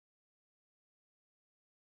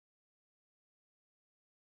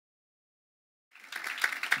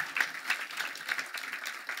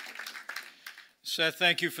Seth,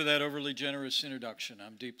 thank you for that overly generous introduction.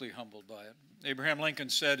 I'm deeply humbled by it. Abraham Lincoln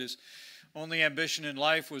said his only ambition in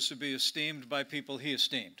life was to be esteemed by people he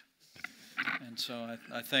esteemed. And so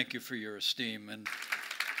I thank you for your esteem. And,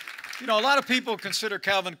 you know, a lot of people consider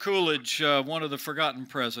Calvin Coolidge one of the forgotten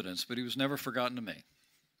presidents, but he was never forgotten to me.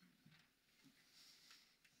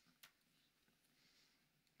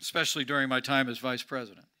 Especially during my time as vice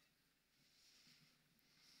president.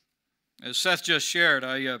 As Seth just shared,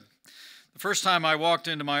 the first time I walked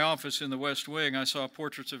into my office in the West Wing, I saw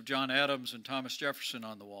portraits of John Adams and Thomas Jefferson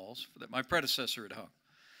on the walls that my predecessor had hung,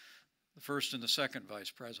 the first and the second vice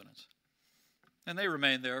presidents. And they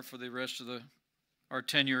remained there for the rest of our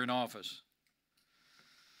tenure in office.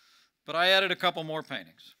 But I added a couple more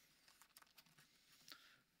paintings.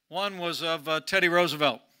 One was of Teddy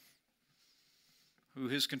Roosevelt, who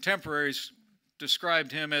his contemporaries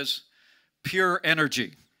described him as pure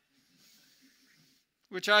energy,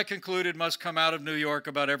 which I concluded must come out of New York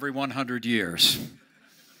about every 100 years.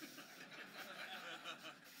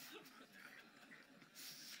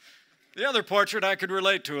 The other portrait I could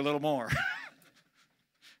relate to a little more,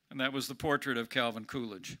 and that was the portrait of Calvin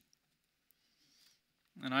Coolidge.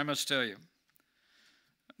 And I must tell you,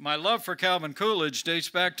 my love for Calvin Coolidge dates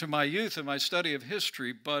back to my youth and my study of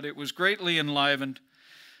history, but it was greatly enlivened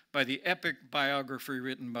by the epic biography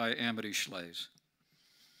written by Amity Shlaes.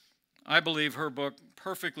 I believe her book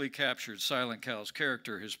perfectly captured Silent Cal's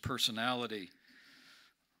character, his personality,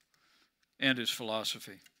 and his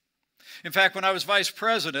philosophy. In fact, when I was vice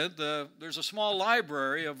president, there's a small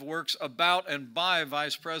library of works about and by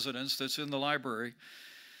vice presidents that's in the library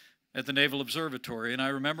at the Naval Observatory. And I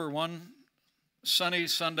remember one sunny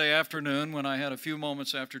Sunday afternoon when I had a few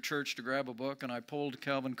moments after church to grab a book, and I pulled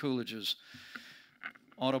Calvin Coolidge's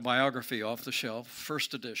autobiography off the shelf,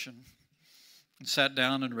 first edition, and sat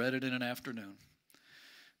down and read it in an afternoon.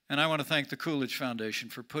 And I want to thank the Coolidge Foundation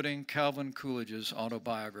for putting Calvin Coolidge's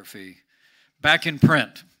autobiography back in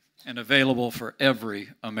print and available for every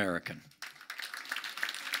American.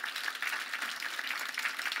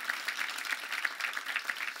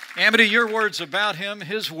 Amity, your words about him,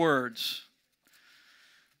 his words,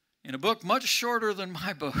 in a book much shorter than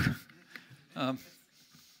my book, a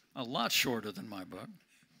lot shorter than my book,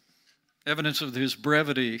 evidence of his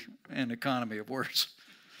brevity and economy of words,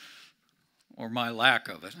 or my lack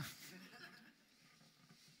of it,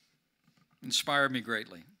 inspired me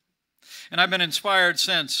greatly. And I've been inspired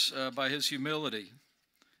since by his humility,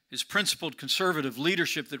 his principled conservative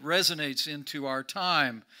leadership that resonates into our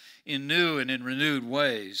time in new and in renewed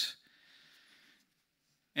ways,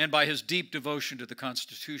 and by his deep devotion to the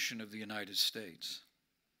Constitution of the United States.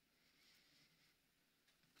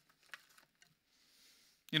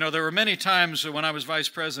 You know, there were many times when I was vice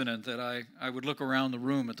president that I would look around the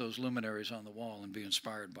room at those luminaries on the wall and be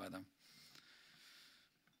inspired by them.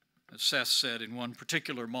 As Seth said, in one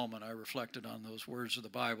particular moment, I reflected on those words of the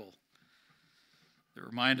Bible that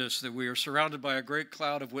remind us that we are surrounded by a great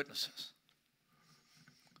cloud of witnesses.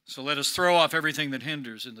 So let us throw off everything that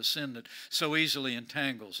hinders and the sin that so easily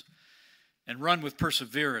entangles, and run with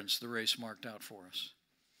perseverance the race marked out for us,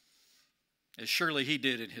 as surely he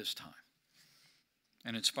did in his time,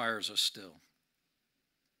 and inspires us still.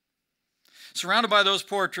 Surrounded by those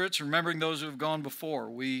portraits, remembering those who have gone before,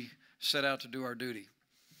 we set out to do our duty.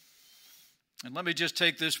 And let me just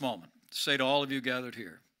take this moment to say to all of you gathered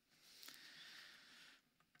here,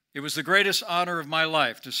 it was the greatest honor of my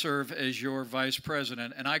life to serve as your vice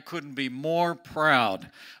president, and I couldn't be more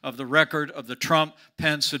proud of the record of the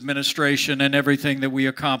Trump-Pence administration and everything that we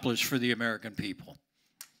accomplished for the American people.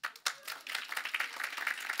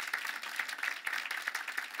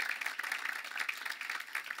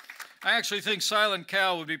 I actually think Silent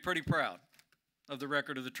Cal would be pretty proud of the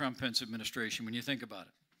record of the Trump-Pence administration when you think about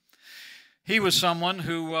it. He was someone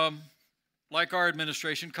who, like our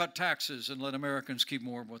administration, cut taxes and let Americans keep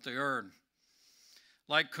more of what they earn.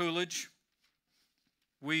 Like Coolidge,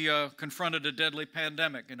 we confronted a deadly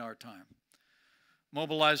pandemic in our time,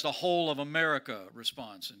 mobilized a whole of America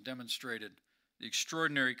response, and demonstrated the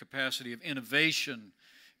extraordinary capacity of innovation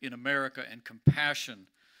in America and compassion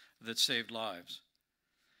that saved lives.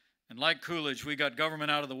 And like Coolidge, we got government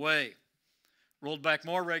out of the way, rolled back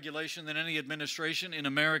more regulation than any administration in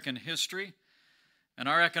American history, and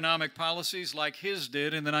our economic policies, like his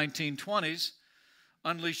did in the 1920s,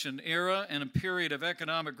 unleashed an era and a period of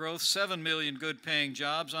economic growth, 7 million good-paying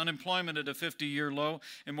jobs, unemployment at a 50-year low,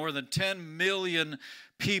 and more than 10 million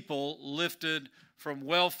people lifted from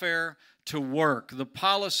welfare to work. The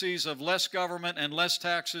policies of less government and less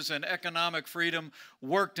taxes and economic freedom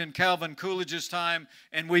worked in Calvin Coolidge's time,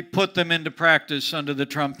 and we put them into practice under the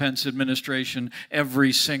Trump-Pence administration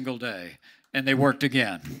every single day. and they worked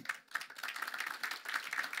again.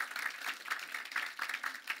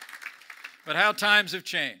 But how times have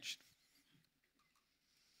changed.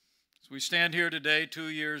 As we stand here today, 2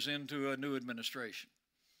 years into a new administration,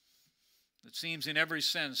 it seems in every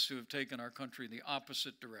sense to have taken our country in the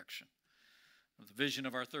opposite direction of the vision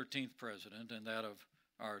of our 13th president and that of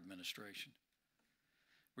our administration.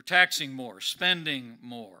 We're taxing more, spending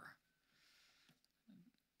more.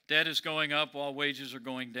 Debt is going up while wages are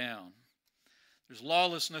going down. There's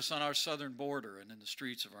lawlessness on our southern border and in the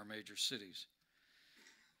streets of our major cities.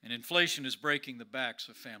 And inflation is breaking the backs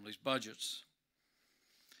of families' budgets.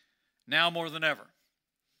 Now more than ever,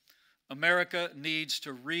 America needs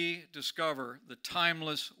to rediscover the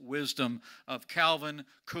timeless wisdom of Calvin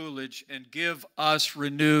Coolidge and give us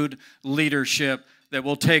renewed leadership that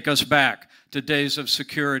will take us back to days of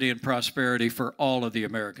security and prosperity for all of the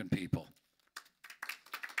American people.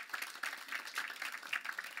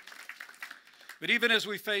 But even as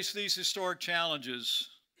we face these historic challenges,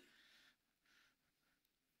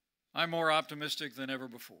 I'm more optimistic than ever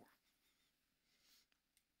before.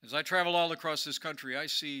 As I travel all across this country, I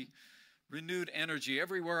see renewed energy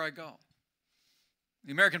everywhere I go.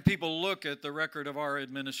 The American people look at the record of our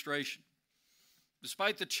administration.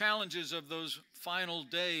 Despite the challenges of those final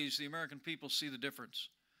days, the American people see the difference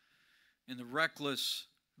in the reckless,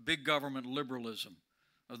 big government liberalism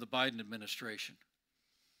of the Biden administration.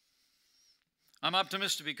 I'm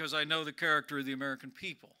optimistic because I know the character of the American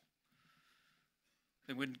people.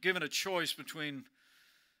 And when given a choice between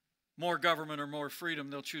more government or more freedom,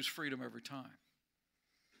 they'll choose freedom every time.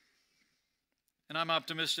 And I'm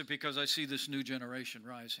optimistic because I see this new generation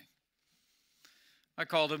rising. I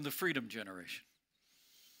call them the freedom generation.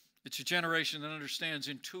 It's a generation that understands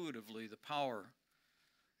intuitively the power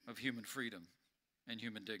of human freedom and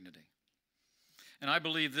human dignity. And I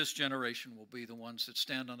believe this generation will be the ones that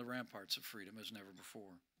stand on the ramparts of freedom as never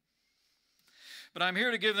before. But I'm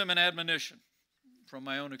here to give them an admonition from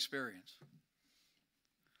my own experience.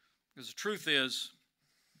 Because the truth is,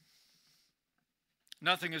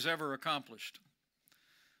 nothing is ever accomplished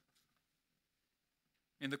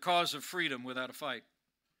in the cause of freedom without a fight.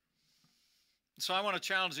 So I want to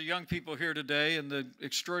challenge the young people here today and the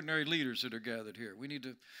extraordinary leaders that are gathered here. We need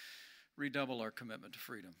to redouble our commitment to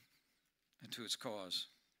freedom and to its cause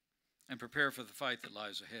and prepare for the fight that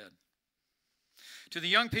lies ahead. To the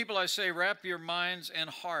young people, I say, wrap your minds and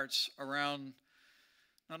hearts around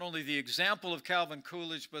not only the example of Calvin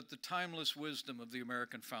Coolidge, but the timeless wisdom of the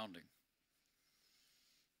American founding.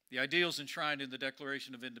 The ideals enshrined in the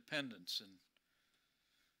Declaration of Independence and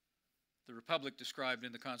the Republic described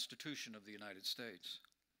in the Constitution of the United States.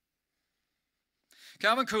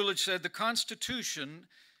 Calvin Coolidge said, "The Constitution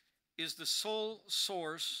is the sole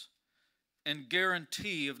source and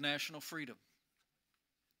guarantee of national freedom."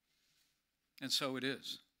 And so it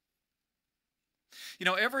is. You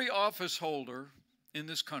know, every office holder in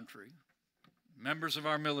this country, members of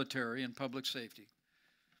our military and public safety,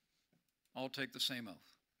 all take the same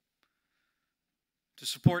oath to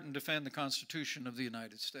support and defend the Constitution of the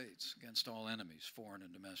United States against all enemies, foreign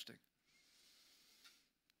and domestic,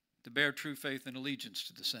 to bear true faith and allegiance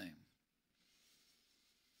to the same.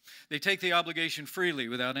 They take the obligation freely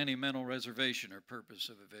without any mental reservation or purpose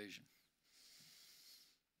of evasion.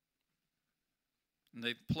 And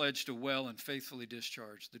they pledge to well and faithfully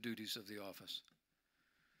discharge the duties of the office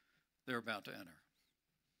they're about to enter.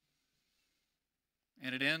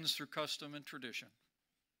 And it ends through custom and tradition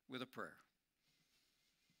with a prayer.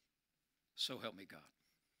 So help me God.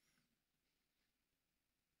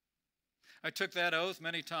 I took that oath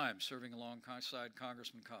many times serving alongside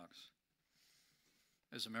Congressman Cox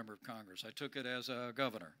as a member of Congress. I took it as a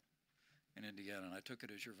governor in Indiana, and I took it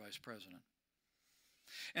as your vice president.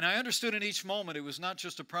 And I understood in each moment it was not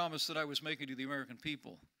just a promise that I was making to the American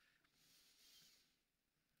people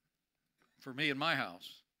for me and my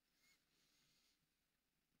house.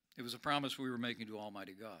 It was a promise we were making to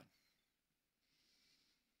Almighty God.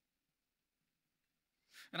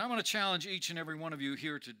 And I want to challenge each and every one of you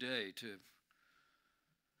here today to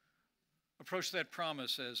approach that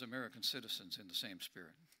promise as American citizens in the same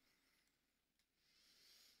spirit.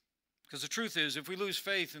 Because the truth is, if we lose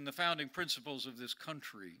faith in the founding principles of this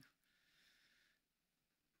country,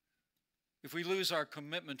 if we lose our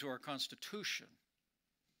commitment to our Constitution,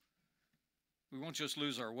 we won't just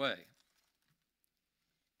lose our way,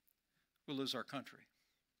 we'll lose our country.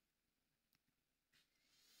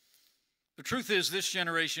 The truth is, this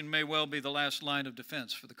generation may well be the last line of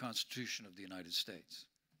defense for the Constitution of the United States.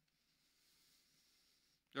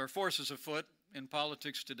 There are forces afoot in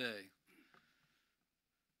politics today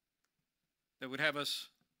that would have us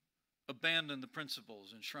abandon the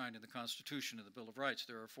principles enshrined in the Constitution and the Bill of Rights.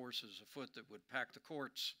 There are forces afoot that would pack the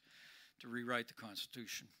courts to rewrite the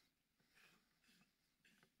Constitution.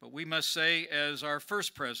 But we must say, as our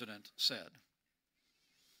first president said,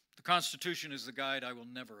 the Constitution is the guide I will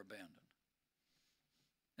never abandon,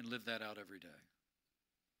 and live that out every day.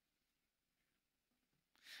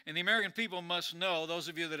 And the American people must know, those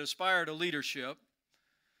of you that aspire to leadership,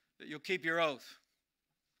 that you'll keep your oath.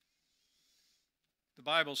 The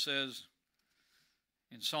Bible says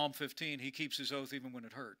in Psalm 15, he keeps his oath even when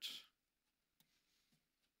it hurts.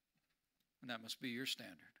 And that must be your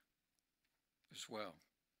standard as well.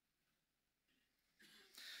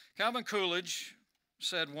 Calvin Coolidge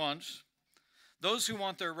said once, those who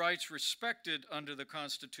want their rights respected under the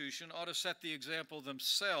Constitution ought to set the example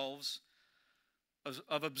themselves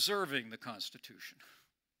of observing the Constitution.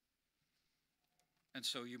 And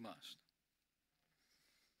so you must.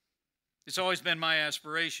 It's always been my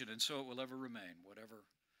aspiration, and so it will ever remain, whatever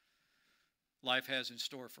life has in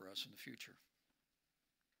store for us in the future.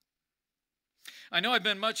 I know I've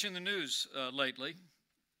been much in the news lately,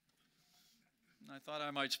 and I thought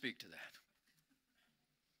I might speak to that.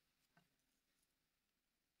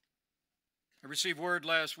 I received word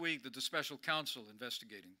last week that the special counsel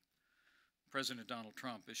investigating President Donald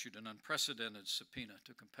Trump issued an unprecedented subpoena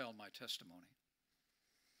to compel my testimony.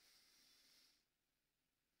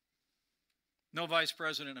 No vice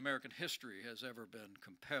president in American history has ever been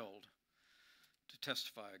compelled to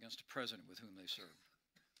testify against a president with whom they served.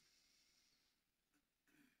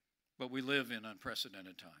 But we live in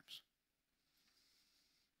unprecedented times.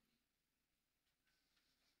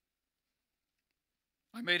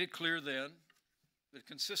 I made it clear then that,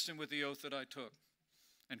 consistent with the oath that I took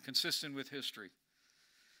and consistent with history,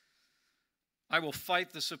 I will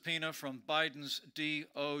fight the subpoena from Biden's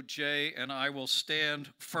DOJ, and I will stand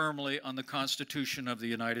firmly on the Constitution of the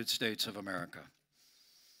United States of America.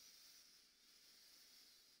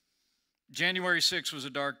 January 6th was a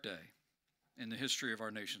dark day in the history of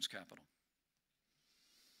our nation's capital.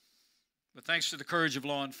 But thanks to the courage of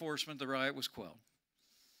law enforcement, the riot was quelled.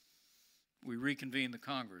 We reconvened the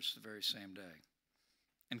Congress the very same day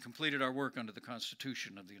and completed our work under the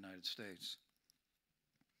Constitution of the United States.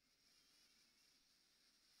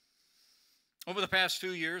 Over the past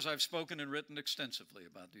 2 years, I've spoken and written extensively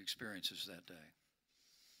about the experiences that day.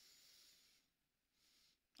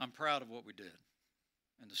 I'm proud of what we did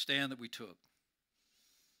and the stand that we took,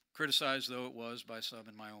 criticized though it was by some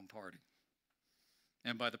in my own party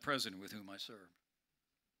and by the president with whom I served.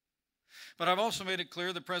 But I've also made it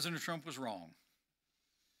clear that President Trump was wrong.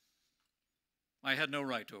 I had no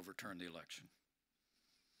right to overturn the election.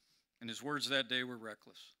 And his words that day were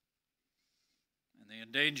reckless. And they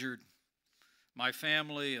endangered my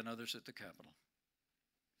family and others at the Capitol.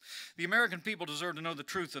 The American people deserve to know the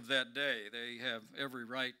truth of that day. They have every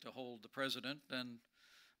right to hold the president and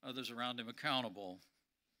others around him accountable.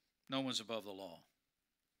 No one's above the law.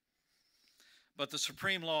 But the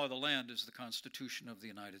supreme law of the land is the Constitution of the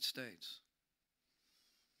United States.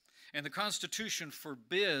 And the Constitution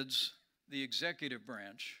forbids the executive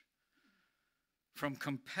branch from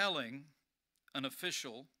compelling an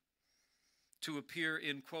official to appear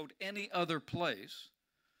in, quote, any other place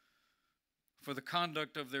for the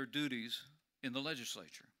conduct of their duties in the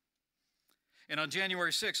legislature. And on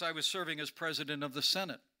January 6th, I was serving as president of the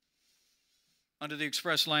Senate under the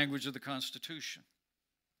express language of the Constitution.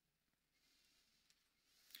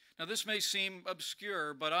 Now, this may seem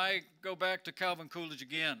obscure, but I go back to Calvin Coolidge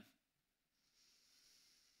again.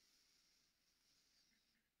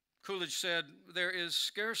 Coolidge said, there is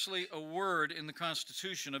scarcely a word in the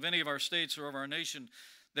Constitution of any of our states or of our nation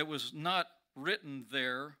that was not written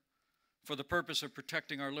there for the purpose of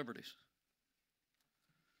protecting our liberties.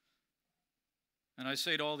 And I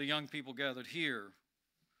say to all the young people gathered here,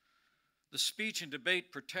 the speech and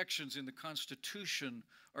debate protections in the Constitution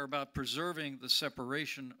are about preserving the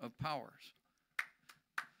separation of powers.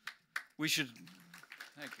 We should,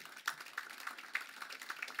 thank you.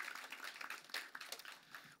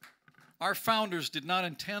 Our founders did not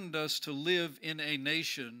intend us to live in a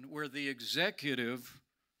nation where the executive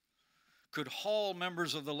could haul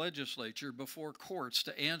members of the legislature before courts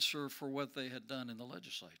to answer for what they had done in the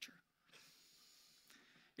legislature.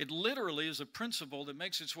 It literally is a principle that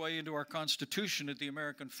makes its way into our Constitution at the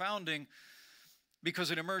American founding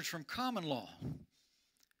because it emerged from common law,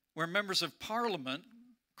 where members of Parliament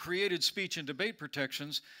created speech and debate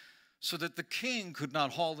protections so that the king could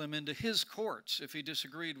not haul them into his courts if he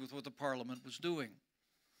disagreed with what the Parliament was doing.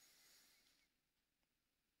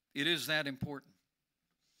 It is that important.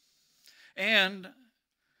 And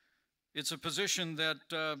It's a position that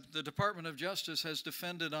the Department of Justice has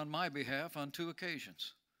defended on my behalf on 2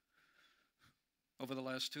 occasions over the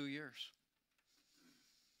last 2 years.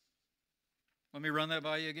 Let me run that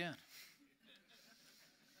by you again.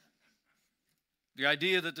 The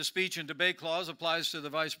idea that the speech and debate clause applies to the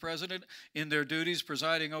Vice President in their duties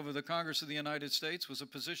presiding over the Congress of the United States was a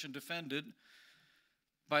position defended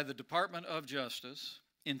by the Department of Justice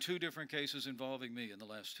in 2 different cases involving me in the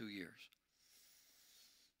last 2 years.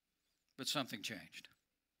 But something changed.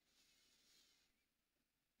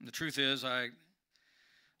 And the truth is, I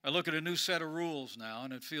look at a new set of rules now,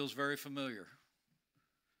 and it feels very familiar.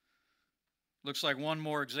 Looks like one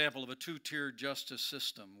more example of a 2-tiered justice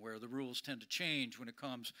system where the rules tend to change when it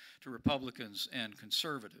comes to Republicans and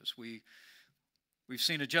conservatives. We've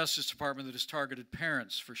seen a Justice Department that has targeted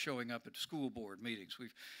parents for showing up at school board meetings.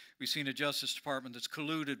 We've seen a Justice Department that's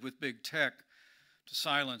colluded with big tech to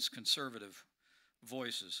silence conservative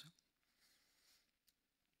voices.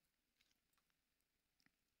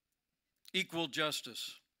 Equal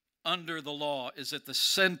justice under the law is at the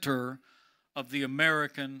center of the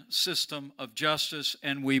American system of justice,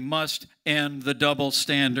 and we must end the double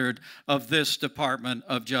standard of this Department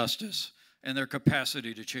of Justice and their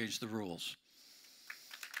capacity to change the rules.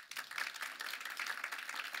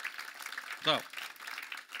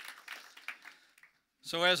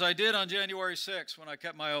 So as I did on January 6th when I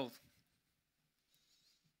kept my oath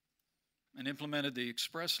and implemented the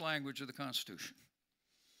express language of the Constitution,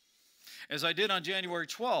 as I did on January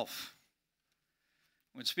 12th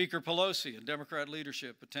when Speaker Pelosi and Democrat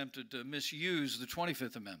leadership attempted to misuse the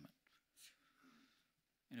 25th Amendment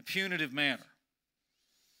in a punitive manner,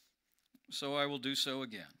 so I will do so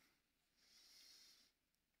again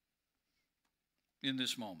in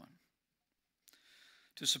this moment.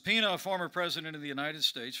 To subpoena a former president of the United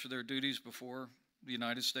States for their duties before the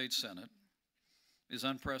United States Senate is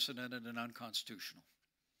unprecedented and unconstitutional.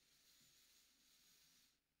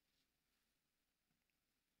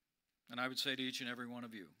 And I would say to each and every one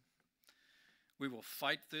of you, we will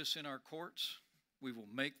fight this in our courts. We will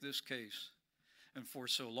make this case. And for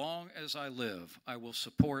so long as I live, I will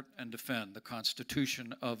support and defend the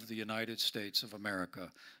Constitution of the United States of America.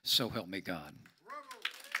 So help me God.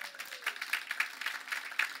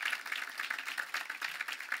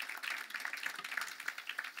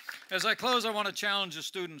 As I close, I want to challenge the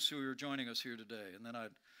students who are joining us here today. And then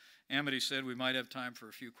Amity said we might have time for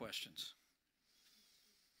a few questions.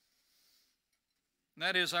 And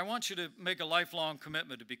that is, I want you to make a lifelong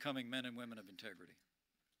commitment to becoming men and women of integrity.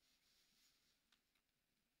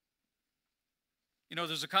 You know,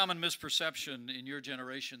 there's a common misperception in your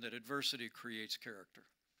generation that adversity creates character.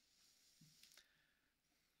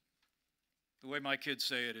 The way my kids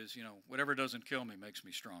say it is, you know, whatever doesn't kill me makes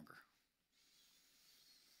me stronger.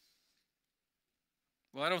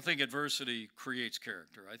 Well, I don't think adversity creates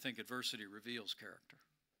character. I think adversity reveals character.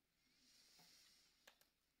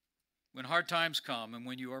 When hard times come and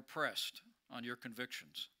when you are pressed on your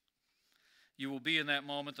convictions, you will be in that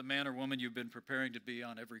moment the man or woman you've been preparing to be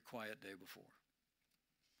on every quiet day before.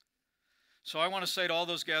 So I want to say to all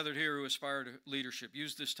those gathered here who aspire to leadership,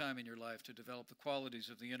 use this time in your life to develop the qualities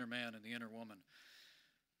of the inner man and the inner woman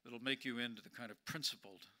that will make you into the kind of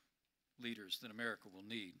principled leaders that America will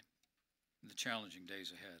need in the challenging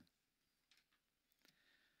days ahead.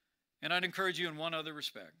 And I'd encourage you in one other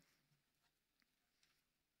respect.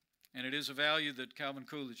 And it is a value that Calvin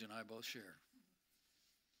Coolidge and I both share.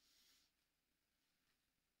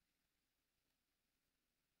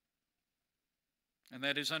 And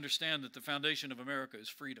that is, understand that the foundation of America is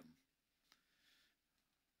freedom.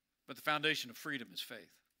 But the foundation of freedom is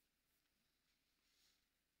faith.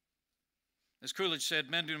 As Coolidge said,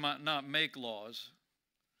 men do not make laws,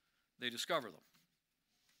 they discover them.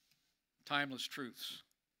 Timeless truths.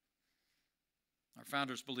 Our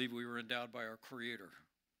founders believed we were endowed by our Creator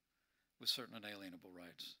with certain unalienable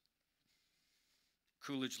rights.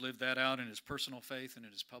 Coolidge lived that out in his personal faith and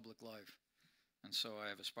in his public life, and so I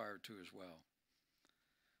have aspired to as well.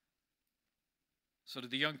 So to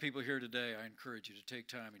the young people here today, I encourage you to take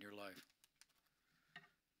time in your life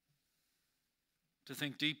to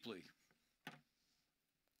think deeply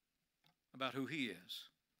about who He is.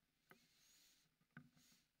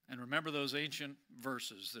 And remember those ancient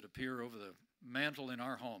verses that appear over the mantle in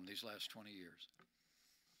our home these last 20 years.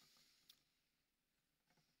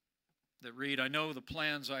 That read, I know the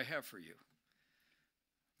plans I have for you.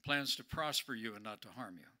 Plans to prosper you and not to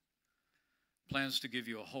harm you. Plans to give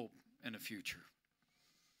you a hope and a future.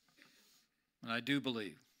 And I do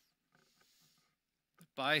believe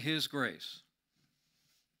that by His grace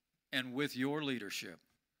and with your leadership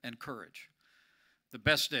and courage, the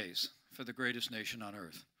best days for the greatest nation on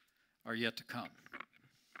earth are yet to come.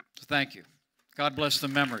 So thank you. God bless the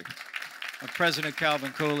memory of President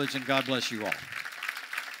Calvin Coolidge, and God bless you all.